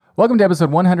Welcome to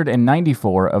episode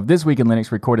 194 of This Week in Linux,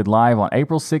 recorded live on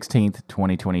April 16th,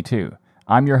 2022.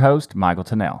 I'm your host, Michael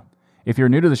Tunnell. If you're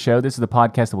new to the show, this is the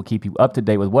podcast that will keep you up to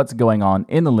date with what's going on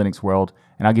in the Linux world,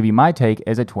 and I'll give you my take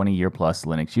as a 20-year-plus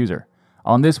Linux user.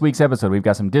 On this week's episode, we've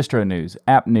got some distro news,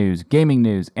 app news, gaming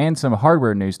news, and some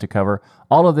hardware news to cover.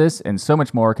 All of this and so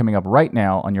much more coming up right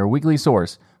now on your weekly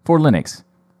source for Linux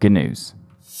Good News.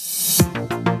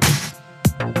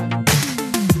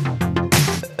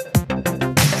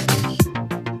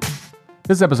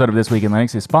 This episode of This Week in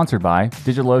Linux is sponsored by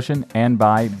DigitalOcean and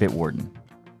by Bitwarden.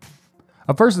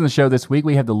 Up first in the show this week,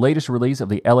 we have the latest release of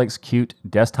the LXQt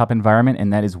desktop environment,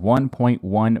 and that is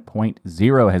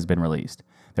 1.1.0 has been released.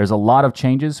 There's a lot of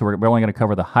changes, so we're only going to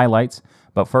cover the highlights.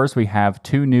 But first, we have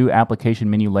two new application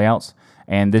menu layouts,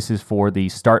 and this is for the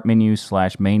start menu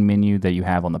 / main menu that you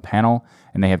have on the panel.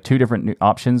 And they have two different new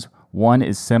options. One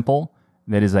is simple,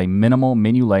 that is a minimal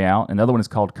menu layout. Another one is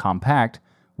called compact,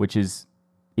 which is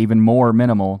even more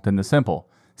minimal than the simple.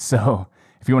 So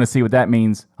if you want to see what that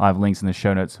means, I'll have links in the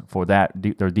show notes for that.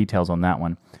 There are details on that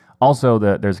one. Also,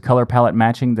 there's color palette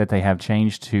matching that they have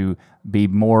changed to be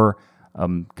more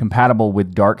compatible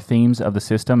with dark themes of the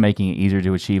system, making it easier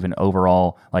to achieve an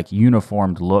overall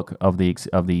uniformed look of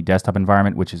the desktop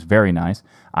environment, which is very nice.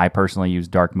 I personally use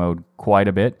dark mode quite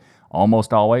a bit,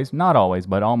 almost always, not always,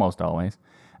 but almost always.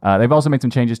 They've also made some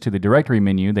changes to the directory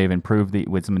menu. They've improved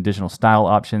with some additional style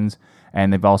options,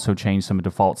 and they've also changed some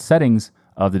default settings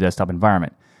of the desktop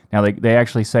environment. Now, they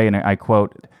actually say, and I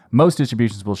quote, "Most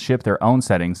distributions will ship their own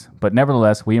settings, but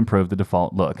nevertheless, we improved the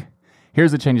default look."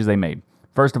 Here's the changes they made.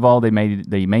 First of all, they made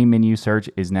the main menu search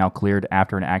is now cleared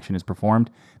after an action is performed.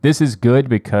 This is good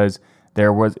because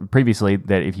there was previously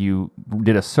that if you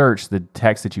did a search, the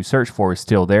text that you searched for is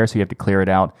still there, so you have to clear it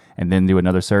out and then do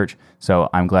another search. So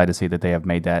I'm glad to see that they have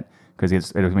made that, because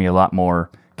it's going to be a lot more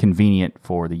convenient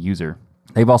for the user.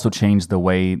 They've also changed the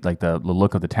way, the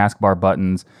look of the taskbar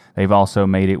buttons. They've also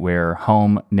made it where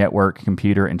home, network,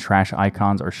 computer, and trash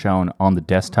icons are shown on the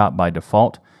desktop by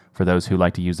default for those who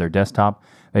like to use their desktop.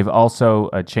 They've also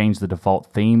changed the default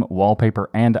theme, wallpaper,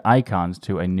 and icons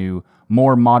to a new,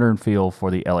 more modern feel for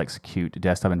the LXQt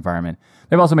desktop environment.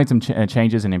 They've also made some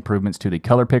changes and improvements to the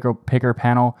color picker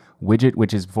panel widget,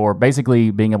 which is for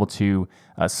basically being able to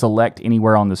select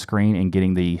anywhere on the screen and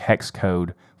getting the hex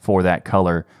code for that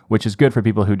color, which is good for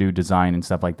people who do design and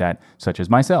stuff like that, such as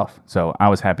myself. So I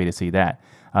was happy to see that.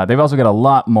 They've also got a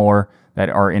lot more that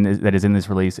is in this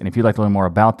release, and if you'd like to learn more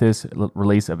about this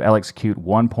release of LXQt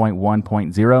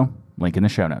 1.1.0, link in the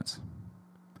show notes.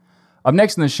 Up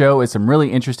next in the show is some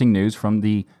really interesting news from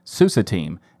the SUSE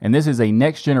team, and this is a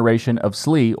next generation of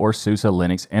SLE, or SUSE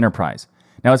Linux Enterprise.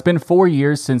 Now, it's been 4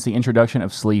 years since the introduction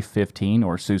of SLE 15,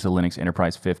 or SUSE Linux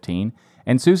Enterprise 15,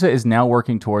 and SUSE is now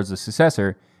working towards the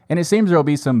successor, and it seems there will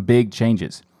be some big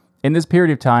changes. In this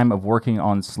period of time of working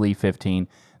on SLE 15,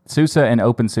 SUSE and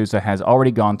OpenSUSE has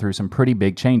already gone through some pretty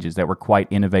big changes that were quite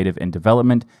innovative in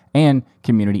development and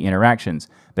community interactions.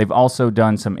 They've also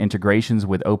done some integrations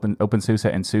with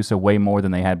OpenSUSE and SUSE way more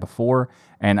than they had before,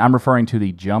 and I'm referring to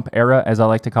the jump era, as I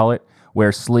like to call it,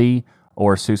 where SLE,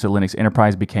 or SUSE Linux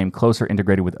Enterprise, became closer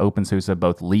integrated with OpenSUSE,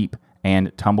 both Leap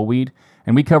and Tumbleweed.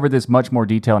 And we covered this much more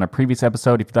detail in a previous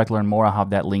episode. If you'd like to learn more, I'll have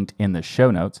that linked in the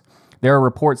show notes. There are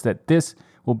reports that this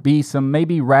will be some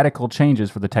maybe radical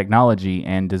changes for the technology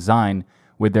and design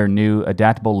with their new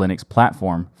adaptable Linux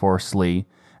platform for SLE,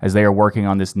 as they are working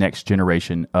on this next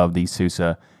generation of the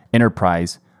SUSE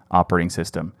Enterprise operating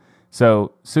system.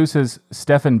 So SUSE's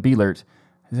Stefan Bielert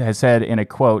has said in a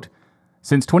quote,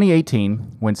 "Since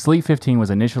 2018, when SLE 15 was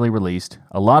initially released,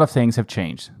 a lot of things have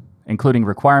changed, including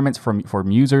requirements for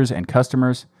users and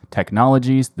customers,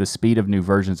 technologies, the speed of new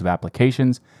versions of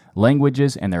applications,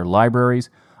 languages and their libraries.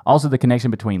 Also, the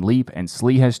connection between Leap and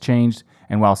SLE has changed,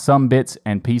 and while some bits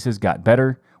and pieces got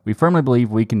better, we firmly believe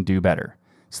we can do better.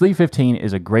 SLE 15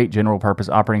 is a great general-purpose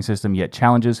operating system, yet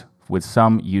challenges with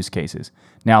some use cases.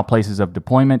 Now, places of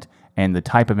deployment and the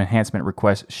type of enhancement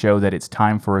requests show that it's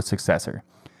time for a successor."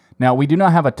 Now, we do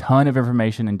not have a ton of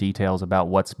information and details about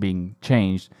what's being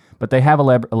changed, but they have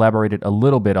elaborated a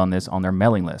little bit on this on their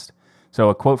mailing list. So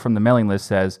a quote from the mailing list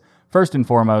says, "First and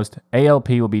foremost,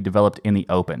 ALP will be developed in the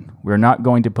open. We're not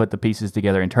going to put the pieces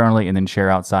together internally and then share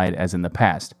outside as in the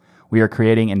past. We are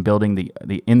creating and building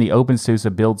in the OpenSUSE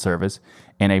build service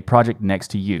and a project next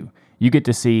to you. You get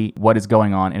to see what is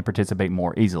going on and participate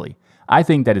more easily." I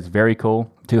think that it's very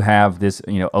cool to have this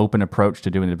open approach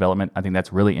to doing the development. I think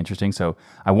that's really interesting. So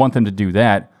I want them to do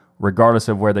that regardless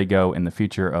of where they go in the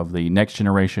future of the next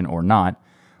generation or not.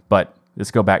 But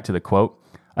let's go back to the quote.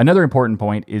 "Another important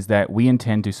point is that we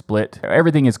intend to split.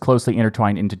 Everything is closely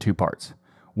intertwined into two parts.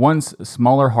 One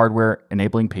smaller hardware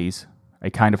enabling piece, a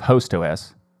kind of host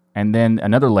OS, and then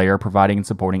another layer providing and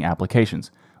supporting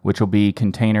applications, which will be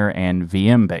container and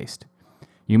VM based.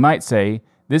 You might say,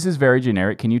 this is very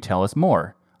generic, can you tell us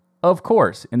more? Of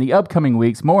course, in the upcoming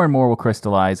weeks, more and more will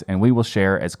crystallize, and we will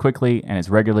share as quickly and as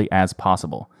regularly as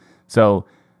possible. So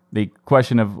the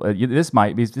question of this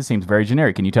seems very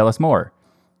generic. Can you tell us more?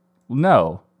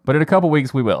 No, but in a couple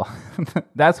weeks we will.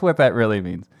 That's what that really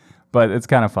means. But it's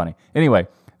kind of funny. Anyway,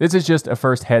 this is just a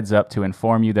first heads up to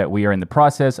inform you that we are in the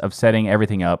process of setting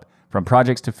everything up, from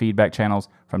projects to feedback channels,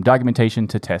 from documentation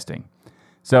to testing.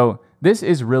 So this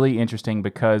is really interesting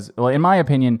because, well, in my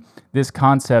opinion, this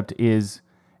concept is,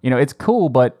 it's cool,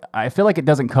 but I feel like it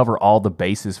doesn't cover all the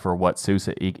bases for what SUSE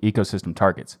ecosystem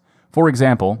targets. For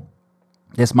example,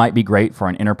 this might be great for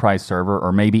an enterprise server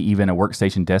or maybe even a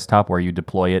workstation desktop where you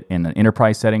deploy it in an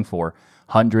enterprise setting for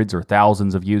hundreds or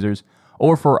thousands of users,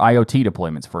 or for IoT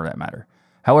deployments for that matter.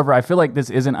 However, I feel like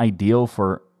this isn't ideal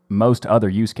for most other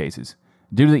use cases.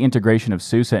 Due to the integration of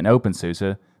SUSE and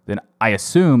OpenSUSE, then I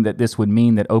assume that this would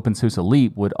mean that OpenSUSE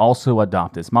Leap would also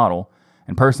adopt this model.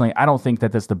 And personally, I don't think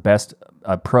that that's the best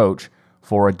approach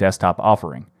for a desktop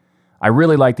offering. I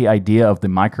really like the idea of the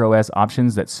microOS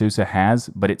options that SUSE has,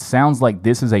 but it sounds like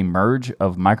this is a merge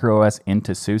of microOS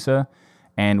into SUSE.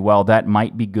 And while that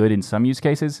might be good in some use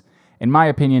cases, in my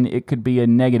opinion, it could be a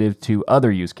negative to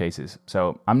other use cases.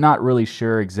 So I'm not really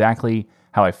sure exactly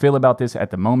how I feel about this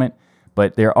at the moment,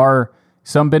 but there are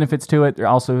some benefits to it. There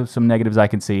are also some negatives I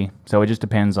can see. So it just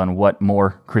depends on what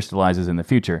more crystallizes in the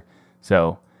future.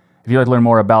 So if you'd like to learn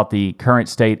more about the current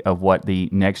state of what the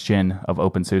next gen of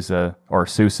OpenSUSE or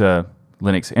SUSE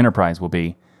Linux Enterprise will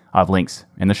be, I have links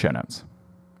in the show notes.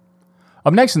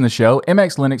 Up next in the show,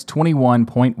 MX Linux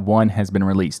 21.1 has been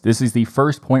released. This is the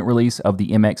first point release of the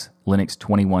MX Linux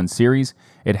 21 series.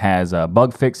 It has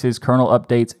bug fixes, kernel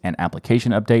updates, and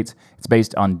application updates. It's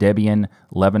based on Debian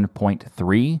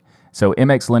 11.3. So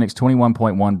MX Linux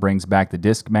 21.1 brings back the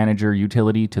disk manager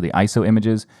utility to the ISO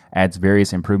images, adds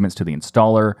various improvements to the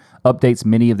installer, updates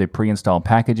many of the pre-installed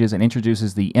packages, and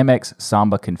introduces the MX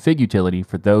Samba config utility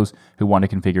for those who want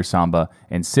to configure Samba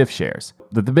and CIF shares.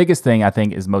 The biggest thing, I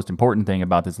think, is the most important thing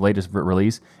about this latest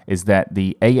release is that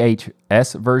the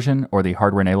AHS version, or the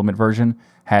hardware enablement version,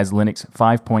 has Linux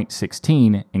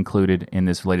 5.16 included in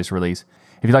this latest release.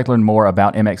 If you'd like to learn more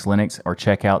about MX Linux or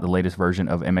check out the latest version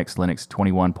of MX Linux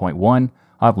 21.1,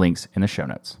 I'll have links in the show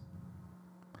notes.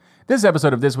 This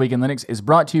episode of This Week in Linux is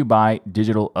brought to you by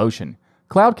DigitalOcean.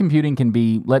 Cloud computing can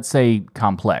be, let's say,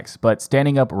 complex, but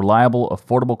standing up reliable,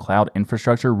 affordable cloud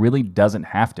infrastructure really doesn't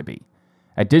have to be.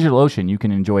 At DigitalOcean, you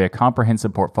can enjoy a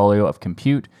comprehensive portfolio of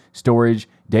compute, storage,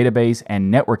 database,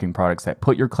 and networking products that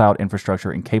put your cloud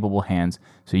infrastructure in capable hands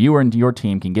so you and your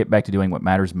team can get back to doing what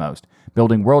matters most,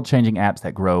 building world-changing apps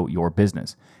that grow your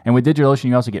business. And with DigitalOcean,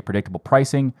 you also get predictable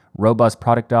pricing, robust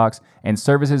product docs, and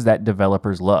services that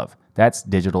developers love. That's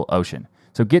DigitalOcean.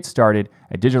 So get started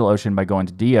at DigitalOcean by going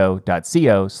to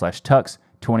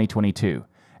do.co/tux2022.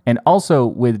 And also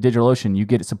with DigitalOcean, you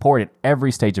get support at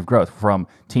every stage of growth, from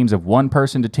teams of 1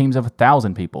 person to teams of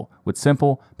 1,000 people. With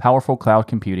simple, powerful cloud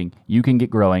computing, you can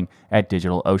get growing at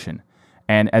DigitalOcean.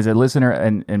 And as a listener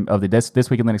of the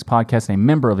This Week in Linux podcast and a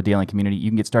member of the DLN community,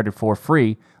 you can get started for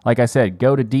free. Like I said,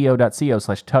 go to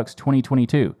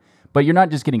do.co/tux2022. But you're not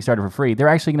just getting started for free. They're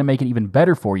actually going to make it even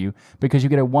better for you because you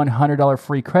get a $100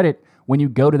 free credit when you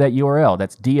go to that URL.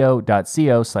 That's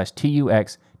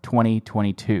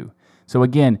do.co/tux2022. So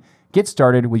again, get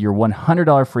started with your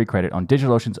 $100 free credit on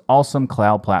DigitalOcean's awesome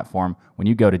cloud platform when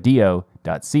you go to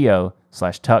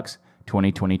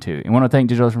do.co/tux2022. And I want to thank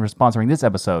DigitalOcean for sponsoring this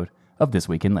episode of This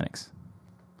Week in Linux.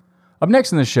 Up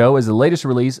next in the show is the latest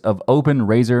release of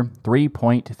OpenRazor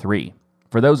 3.3.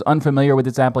 For those unfamiliar with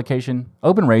its application,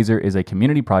 OpenRazor is a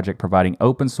community project providing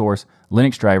open source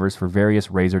Linux drivers for various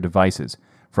Razer devices,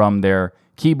 from their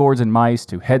keyboards and mice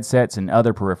to headsets and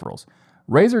other peripherals.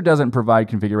 Razer doesn't provide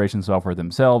configuration software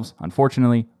themselves,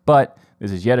 unfortunately, but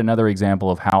this is yet another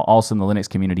example of how awesome the Linux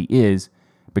community is,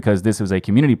 because this was a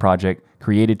community project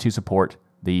created to support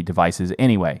the devices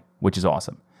anyway, which is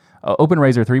awesome.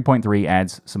 OpenRazor 3.3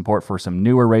 adds support for some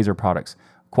newer Razer products,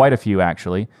 quite a few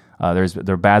actually. There's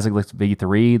the Basilisk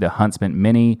V3, the Huntsman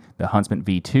Mini, the Huntsman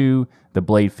V2, the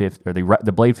Blade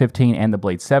 15 and the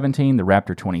Blade 17, the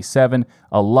Raptor 27,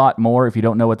 a lot more. If you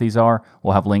don't know what these are,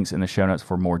 we'll have links in the show notes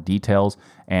for more details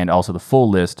and also the full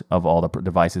list of all the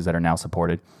devices that are now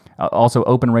supported. Also,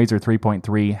 OpenRazor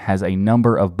 3.3 has a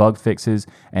number of bug fixes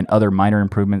and other minor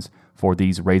improvements for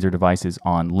these Razer devices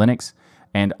on Linux.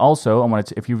 And also,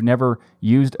 if you've never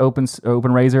used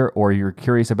OpenRazor, or you're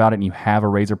curious about it and you have a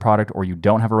Razor product, or you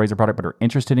don't have a Razor product but are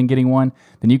interested in getting one,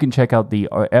 then you can check out the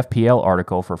FPL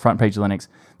article for Front Page Linux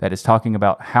that is talking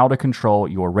about how to control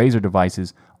your Razor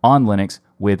devices on Linux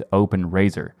with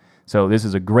OpenRazor. So this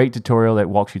is a great tutorial that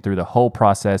walks you through the whole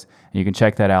process, and you can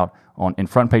check that out in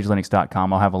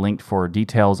frontpagelinux.com. I'll have a link for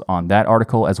details on that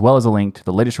article, as well as a link to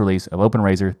the latest release of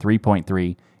OpenRazor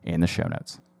 3.3 in the show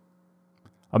notes.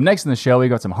 Up next in the show, we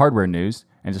got some hardware news.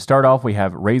 And to start off, we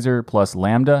have Razer plus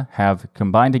Lambda have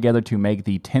combined together to make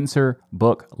the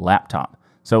TensorBook laptop.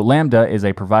 So Lambda is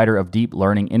a provider of deep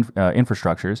learning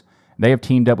infrastructures. They have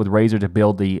teamed up with Razer to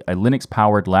build a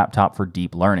Linux-powered laptop for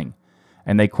deep learning.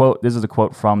 And they quote, this is a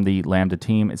quote from the Lambda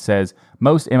team. It says,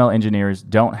 "Most ML engineers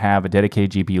don't have a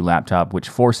dedicated GPU laptop, which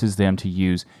forces them to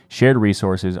use shared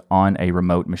resources on a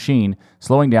remote machine,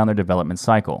 slowing down their development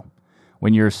cycle.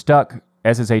 When you're stuck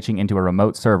SSHing into a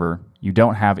remote server, you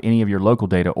don't have any of your local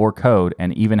data or code,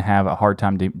 and even have a hard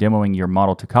time demoing your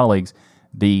model to colleagues.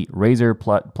 The Razer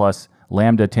plus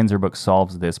Lambda TensorBook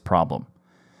solves this problem."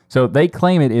 So they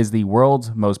claim it is the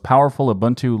world's most powerful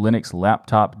Ubuntu Linux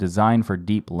laptop designed for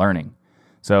deep learning.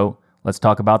 So let's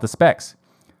talk about the specs.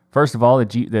 First of all, the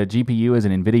GPU is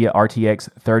an NVIDIA RTX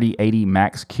 3080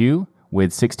 Max-Q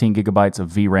with 16 gigabytes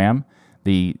of VRAM.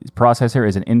 The processor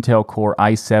is an Intel Core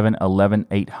i7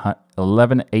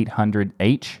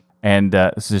 11800H, and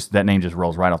that name just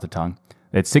rolls right off the tongue.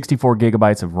 It's 64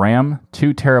 gigabytes of RAM,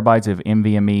 2 terabytes of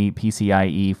NVMe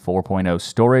PCIe 4.0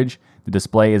 storage. The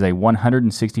display is a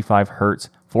 165 hertz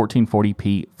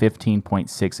 1440p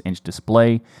 15.6-inch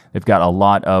display. They've got a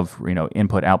lot of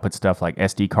input-output stuff like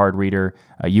SD card reader,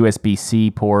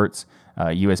 USB-C ports,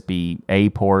 USB-A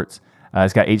ports.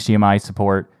 It's got HDMI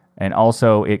support. And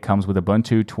also, it comes with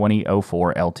Ubuntu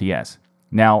 20.04 LTS.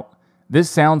 Now, this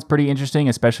sounds pretty interesting,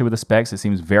 especially with the specs. It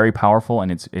seems very powerful,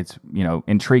 and it's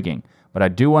intriguing. But I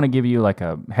do want to give you like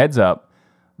a heads up.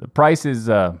 The price is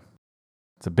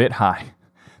it's a bit high.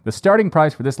 The starting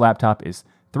price for this laptop is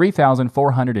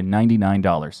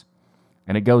 $3,499,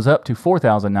 and it goes up to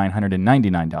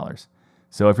 $4,999.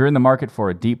 So if you're in the market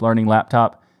for a deep learning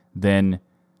laptop, then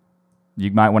you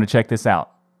might want to check this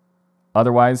out.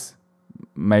 Otherwise,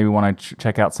 maybe want to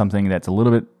check out something that's a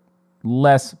little bit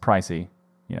less pricey.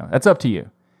 That's up to you.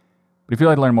 But if you'd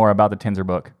like to learn more about the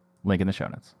TensorBook, link in the show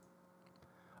notes.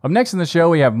 Up next in the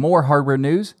show, we have more hardware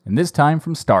news, and this time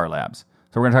from Star Labs.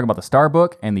 So we're going to talk about the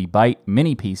StarBook and the Byte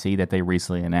Mini PC that they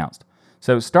recently announced.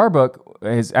 So StarBook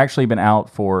has actually been out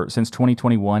since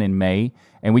 2021 in May,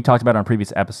 and we talked about it on a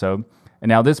previous episode. And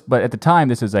now but at the time,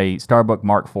 this is a StarBook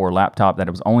Mark IV laptop that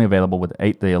was only available with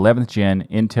the 11th gen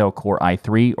Intel Core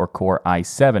i3 or Core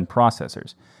i7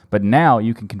 processors. But now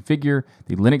you can configure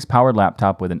the Linux-powered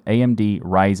laptop with an AMD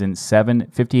Ryzen 7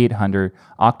 5800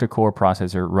 octa-core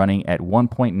processor running at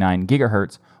 1.9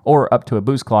 gigahertz or up to a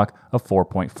boost clock of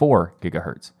 4.4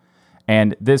 gigahertz.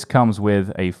 And this comes with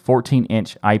a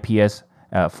 14-inch IPS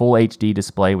Full HD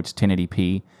display, which is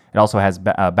 1080p. It also has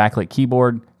a backlit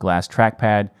keyboard, glass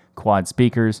trackpad, quad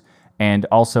speakers, and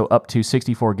also up to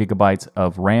 64 gigabytes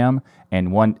of RAM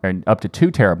and up to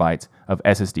 2 terabytes of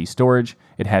SSD storage.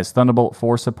 It has Thunderbolt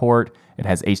 4 support. It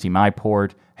has HDMI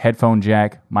port, headphone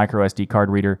jack, micro SD card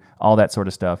reader, all that sort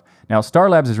of stuff. Now, Star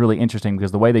Labs is really interesting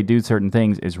because the way they do certain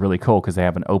things is really cool because they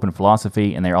have an open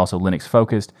philosophy and they're also Linux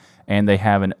focused, and they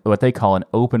have what they call an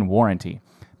open warranty.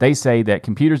 They say that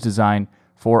computers designed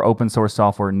for open source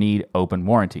software need open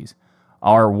warranties.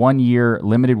 Our 1-year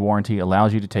limited warranty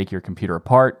allows you to take your computer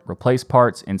apart, replace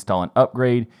parts, install and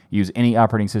upgrade, use any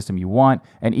operating system you want,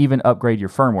 and even upgrade your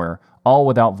firmware, all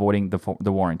without voiding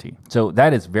the warranty. So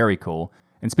that is very cool.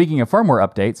 And speaking of firmware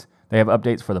updates, they have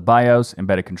updates for the BIOS,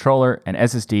 embedded controller, and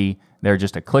SSD. They're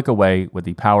just a click away with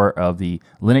the power of the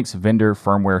Linux Vendor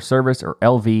Firmware Service, or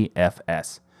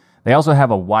LVFS. They also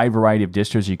have a wide variety of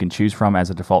distros you can choose from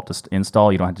as a default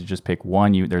install. You don't have to just pick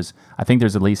one. I think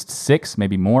there's at least 6,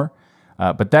 maybe more.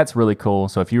 But that's really cool.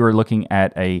 So if you are looking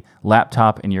at a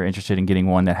laptop and you're interested in getting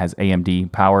one that has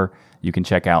AMD power, you can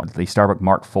check out the StarBook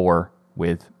Mark IV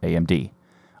with AMD.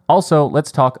 Also,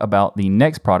 let's talk about the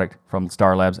next product from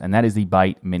Star Labs, and that is the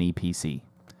Byte Mini PC.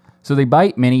 So the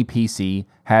Byte Mini PC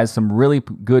has some really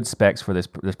good specs for this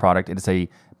product.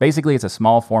 Basically it's a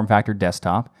small form factor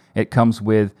desktop. It comes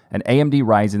with an AMD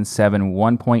Ryzen 7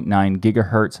 1.9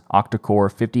 gigahertz octa-core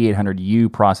 5800U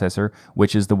processor,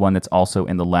 which is the one that's also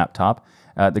in the laptop.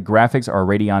 The graphics are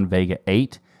Radeon Vega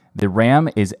 8. The RAM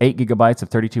is 8 gigabytes of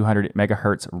 3200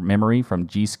 megahertz memory from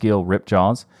G.Skill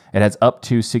Ripjaws. It has up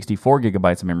to 64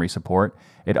 gigabytes of memory support.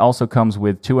 It also comes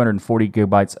with 240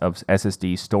 gigabytes of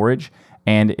SSD storage,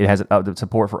 and it has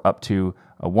support for up to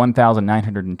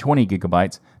 1,920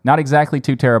 gigabytes. Not exactly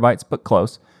 2 terabytes, but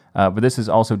close. But this is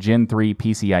also Gen 3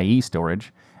 PCIe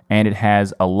storage, and it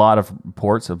has a lot of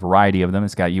ports, a variety of them.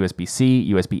 It's got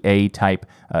USB-C, USB-A Type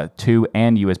 2,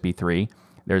 and USB 3.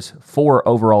 There's 4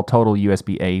 overall total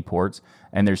USB-A ports,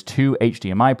 and there's 2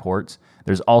 HDMI ports.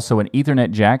 There's also an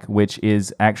Ethernet jack, which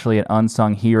is actually an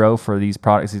unsung hero for these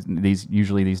products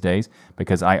usually these days,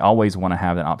 because I always want to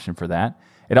have an option for that.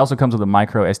 It also comes with a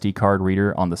micro SD card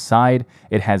reader on the side.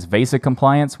 It has VESA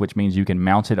compliance, which means you can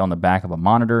mount it on the back of a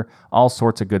monitor, all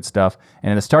sorts of good stuff.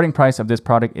 And the starting price of this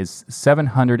product is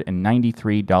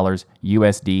 $793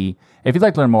 USD. If you'd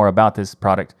like to learn more about this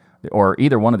product, or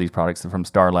either one of these products from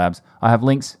Star Labs, I have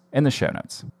links in the show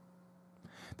notes.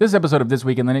 This episode of This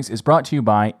Week in Linux is brought to you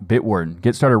by Bitwarden.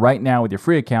 Get started right now with your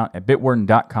free account at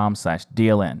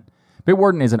bitwarden.com/DLN.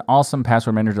 Bitwarden is an awesome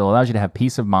password manager that allows you to have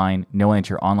peace of mind knowing that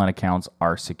your online accounts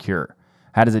are secure.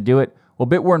 How does it do it? Well,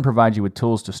 Bitwarden provides you with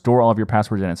tools to store all of your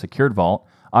passwords in a secured vault,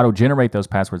 auto-generate those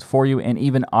passwords for you, and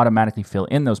even automatically fill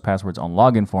in those passwords on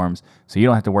login forms so you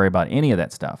don't have to worry about any of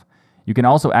that stuff. You can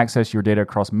also access your data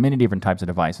across many different types of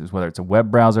devices, whether it's a web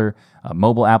browser, a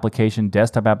mobile application,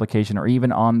 desktop application, or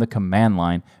even on the command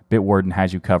line. Bitwarden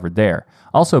has you covered there.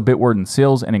 Also, Bitwarden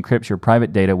seals and encrypts your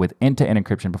private data with end-to-end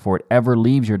encryption before it ever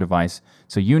leaves your device,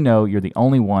 so you know you're the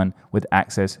only one with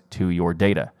access to your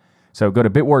data. So go to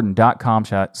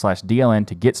bitwarden.com/DLN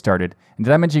to get started. And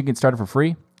did I mention you can start it for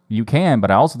free? You can, but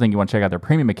I also think you want to check out their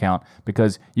premium account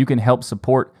because you can help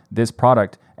support this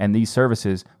product and these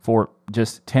services for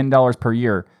just $10 per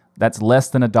year. That's less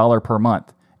than $1 per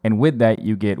month. And with that,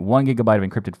 you get 1 gigabyte of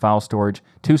encrypted file storage,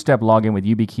 2-step login with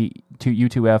YubiKey,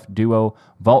 U2F, Duo,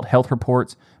 Vault Health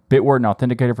Reports, Bitwarden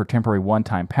Authenticator for temporary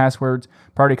one-time passwords,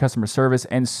 priority customer service,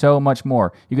 and so much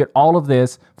more. You get all of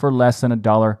this for less than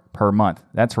 $1 per month.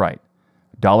 That's right,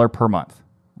 $1 per month.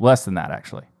 Less than that,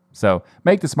 actually. So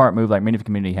make the smart move like many of the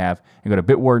community have and go to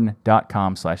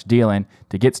bitwarden.com/DLN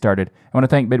to get started. I want to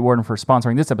thank Bitwarden for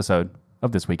sponsoring this episode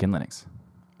of This Week in Linux.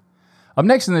 Up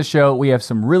next in this show, we have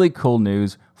some really cool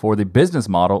news for the business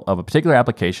model of a particular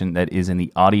application that is in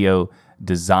the audio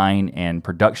design and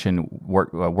production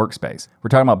workspace. We're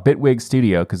talking about Bitwig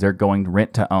Studio because they're going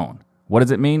rent to own. What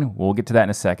does it mean? We'll get to that in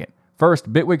a second.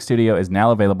 First, Bitwig Studio is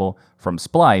now available from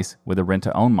Splice with a rent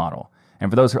to own model. And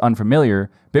for those who are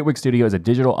unfamiliar, Bitwig Studio is a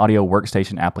digital audio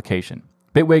workstation application.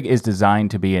 Bitwig is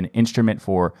designed to be an instrument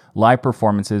for live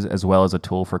performances as well as a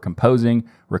tool for composing,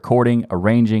 recording,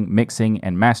 arranging, mixing,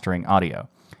 and mastering audio.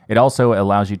 It also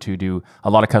allows you to do a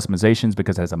lot of customizations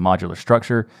because it has a modular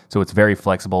structure, so it's very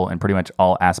flexible in pretty much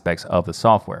all aspects of the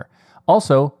software.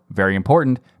 Also, very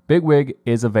important, Bitwig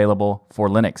is available for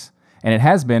Linux, and it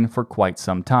has been for quite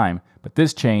some time, but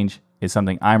this change is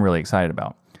something I'm really excited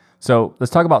about. So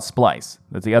let's talk about Splice.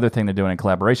 That's the other thing they're doing in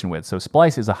collaboration with. So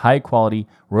Splice is a high-quality,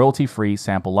 royalty-free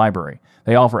sample library.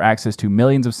 They offer access to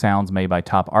millions of sounds made by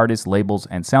top artists, labels,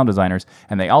 and sound designers,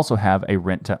 and they also have a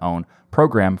rent-to-own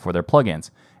program for their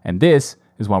plugins. And this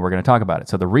is why we're going to talk about it.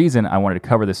 So the reason I wanted to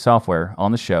cover this software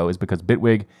on the show is because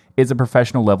Bitwig is a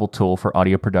professional-level tool for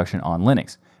audio production on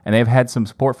Linux, and they've had some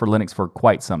support for Linux for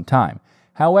quite some time.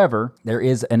 However, there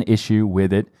is an issue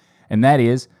with it, and that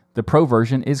is the Pro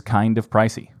version is kind of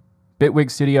pricey.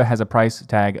 Bitwig Studio has a price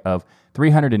tag of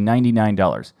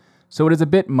 $399, so it is a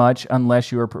bit much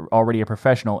unless you are already a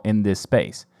professional in this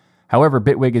space. However,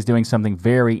 Bitwig is doing something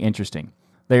very interesting.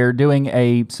 They are doing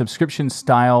a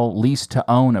subscription-style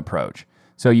lease-to-own approach.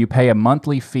 So you pay a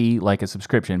monthly fee like a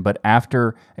subscription, but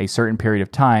after a certain period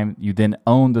of time, you then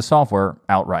own the software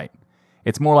outright.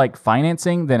 It's more like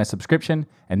financing than a subscription,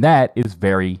 and that is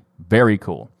very, very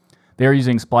cool. They are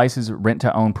using Splice's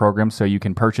rent-to-own program, so you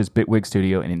can purchase Bitwig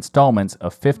Studio in installments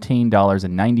of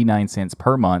 $15.99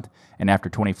 per month, and after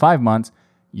 25 months,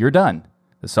 you're done.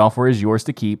 The software is yours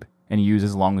to keep and use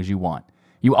as long as you want.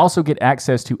 You also get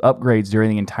access to upgrades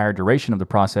during the entire duration of the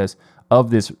process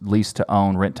of this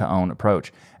lease-to-own, rent-to-own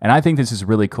approach. And I think this is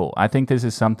really cool. I think this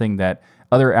is something that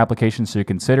other applications should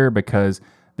consider because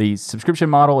the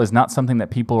subscription model is not something that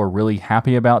people are really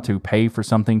happy about, to pay for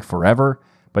something forever.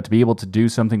 But to be able to do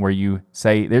something where you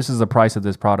say, this is the price of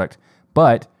this product,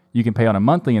 but you can pay on a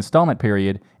monthly installment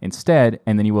period instead,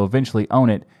 and then you will eventually own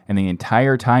it. And the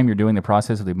entire time you're doing the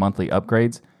process of the monthly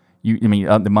upgrades,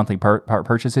 the monthly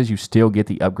purchases, you still get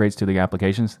the upgrades to the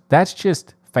applications. That's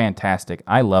just fantastic.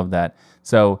 I love that.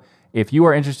 So if you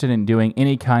are interested in doing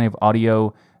any kind of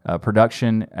audio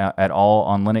production at all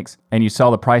on Linux, and you saw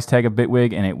the price tag of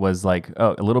Bitwig and it was like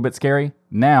a little bit scary,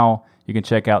 now you can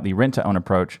check out the rent-to-own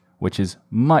approach, which is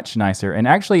much nicer. And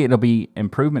actually, it'll be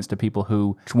improvements to people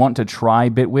who want to try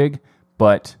Bitwig,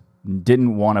 but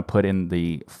didn't want to put in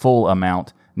the full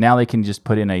amount. Now they can just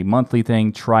put in a monthly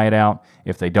thing, try it out.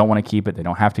 If they don't want to keep it, they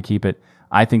don't have to keep it.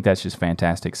 I think that's just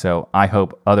fantastic. So I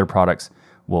hope other products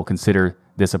will consider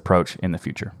this approach in the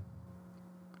future.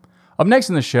 Up next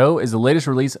in the show is the latest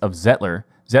release of Zettlr.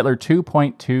 Zettlr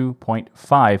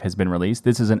 2.2.5 has been released.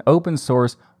 This is an open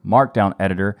source Markdown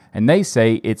editor, and they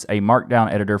say it's a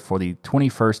Markdown editor for the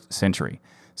 21st century.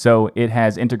 So it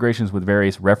has integrations with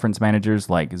various reference managers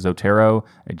like Zotero,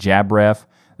 Jabref.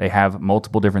 They have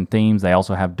multiple different themes. They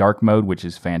also have dark mode, which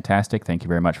is fantastic. Thank you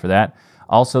very much for that.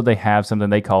 Also, they have something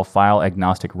they call file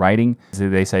agnostic writing. So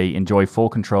they say enjoy full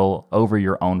control over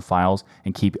your own files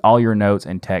and keep all your notes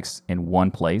and texts in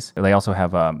one place. They also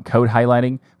have code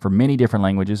highlighting for many different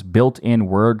languages, built-in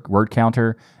word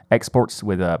counter, exports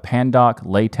with Pandoc,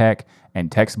 LaTeX,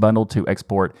 and text bundle to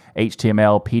export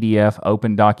HTML, PDF,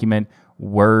 Open Document,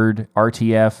 Word,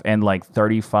 RTF, and like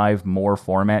 35 more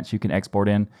formats you can export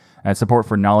in. Support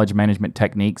for knowledge management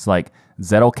techniques like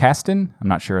Zettelkasten. I'm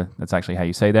not sure that's actually how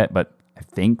you say that, but I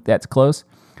think that's close.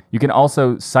 You can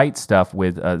also cite stuff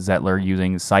with Zettlr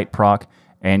using CiteProc,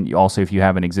 and also if you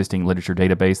have an existing literature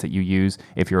database that you use,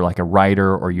 if you're like a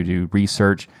writer or you do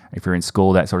research, if you're in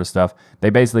school, that sort of stuff. They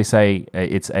basically say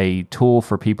it's a tool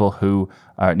for people who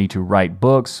need to write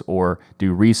books or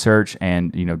do research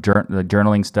and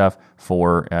journaling stuff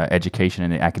for education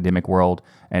in the academic world.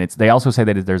 And they also say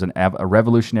that there's a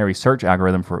revolutionary search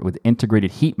algorithm with integrated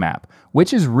heat map,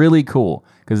 which is really cool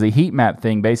because the heat map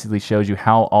thing basically shows you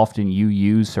how often you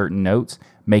use certain notes,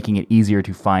 making it easier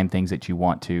to find things that you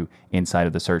want to inside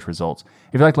of the search results.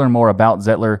 If you'd like to learn more about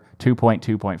Zettlr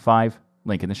 2.2.5,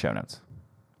 link in the show notes.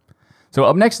 So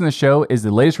up next in the show is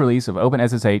the latest release of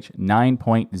OpenSSH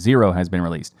 9.0 has been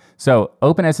released. So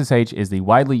OpenSSH is the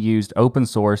widely used open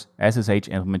source SSH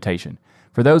implementation.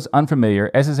 For those unfamiliar,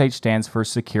 SSH stands for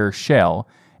Secure Shell.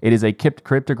 It is a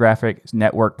cryptographic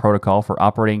network protocol for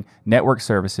operating network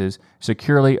services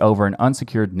securely over an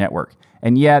unsecured network.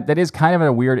 And yeah, that is kind of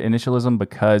a weird initialism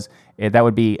because that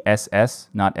would be SS,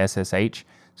 not SSH.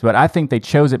 So, but I think they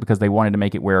chose it because they wanted to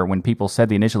make it where when people said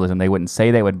the initialism, they wouldn't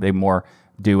say they more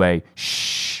do a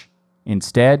shh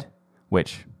instead,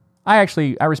 which I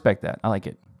respect that. I like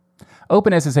it.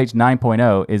 OpenSSH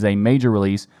 9.0 is a major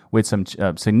release with some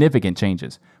significant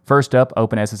changes. First up,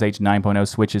 OpenSSH 9.0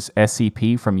 switches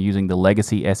SCP from using the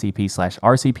legacy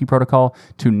SCP/RCP protocol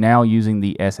to now using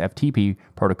the SFTP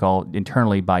protocol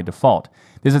internally by default.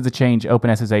 This is the change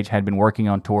OpenSSH had been working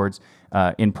on towards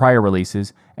in prior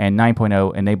releases, and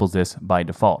 9.0 enables this by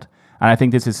default. And I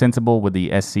think this is sensible with the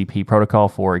SCP protocol.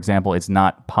 For example, it's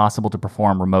not possible to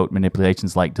perform remote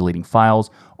manipulations like deleting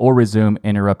files or resume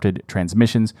interrupted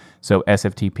transmissions, so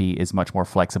SFTP is much more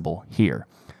flexible here.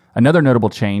 Another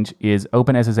notable change is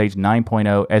OpenSSH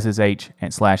 9.0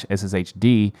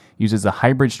 SSH/SSHD uses a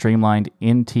hybrid streamlined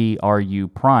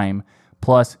NTRU prime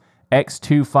plus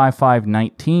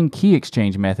X25519 key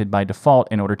exchange method by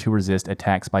default in order to resist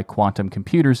attacks by quantum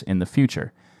computers in the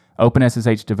future.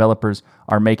 OpenSSH developers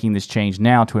are making this change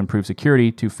now to improve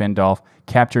security to fend off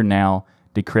capture now,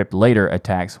 decrypt later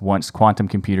attacks once quantum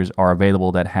computers are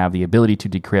available that have the ability to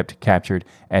decrypt captured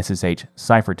SSH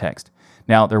ciphertext.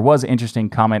 Now, there was an interesting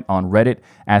comment on Reddit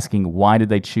asking why did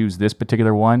they choose this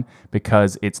particular one,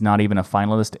 because it's not even a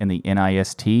finalist in the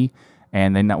NIST,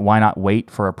 and then why not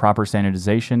wait for a proper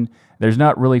standardization? There's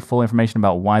not really full information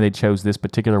about why they chose this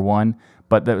particular one,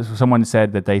 but someone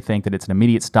said that they think that it's an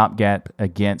immediate stopgap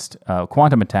against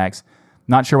quantum attacks.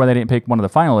 Not sure why they didn't pick one of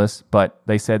the finalists, but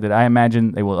they said that I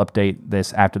imagine they will update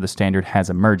this after the standard has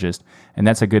emerged, and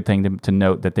that's a good thing to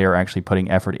note that they are actually putting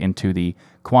effort into the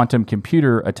quantum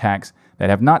computer attacks that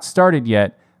have not started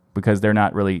yet because they're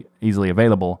not really easily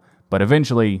available, but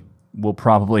eventually will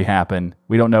probably happen.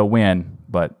 We don't know when,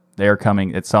 but they're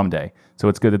coming at someday. So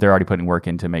it's good that they're already putting work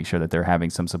in to make sure that they're having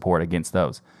some support against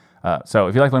those. So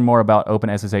if you'd like to learn more about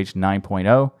OpenSSH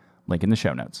 9.0, link in the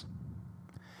show notes.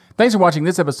 Thanks for watching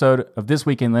this episode of This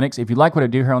Week in Linux. If you like what I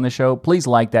do here on this show, please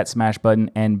like that smash button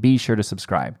and be sure to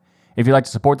subscribe. If you'd like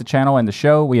to support the channel and the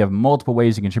show, we have multiple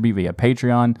ways to contribute via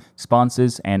Patreon,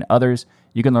 sponsors, and others.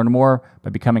 You can learn more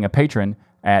by becoming a patron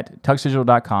at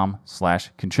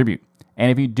tuxdigital.com/contribute. And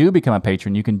if you do become a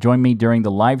patron, you can join me during the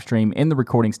live stream in the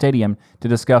recording stadium to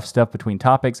discuss stuff between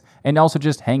topics and also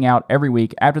just hang out every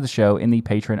week after the show in the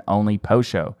patron-only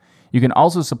post-show. You can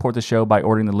also support the show by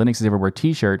ordering the Linux is Everywhere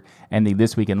t-shirt and the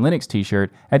This Week in Linux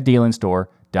t-shirt at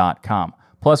dealinstore.com.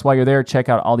 Plus, while you're there, check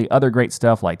out all the other great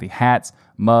stuff like the hats,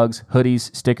 mugs,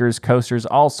 hoodies, stickers, coasters,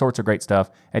 all sorts of great stuff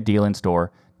at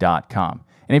dealinstore.com.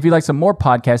 And if you'd like some more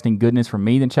podcasting goodness from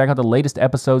me, then check out the latest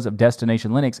episodes of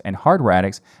Destination Linux and Hardware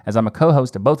Addicts, as I'm a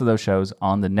co-host of both of those shows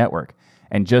on the network.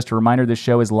 And just a reminder, this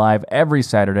show is live every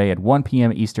Saturday at 1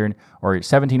 p.m. Eastern or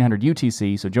 1700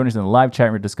 UTC, so join us in the live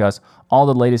chat room to discuss all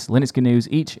the latest Linux news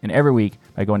each and every week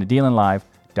by going to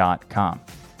dlnlive.com.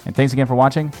 And thanks again for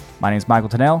watching. My name is Michael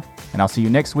Tunnell, and I'll see you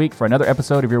next week for another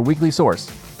episode of your weekly source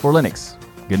for Linux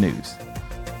good news.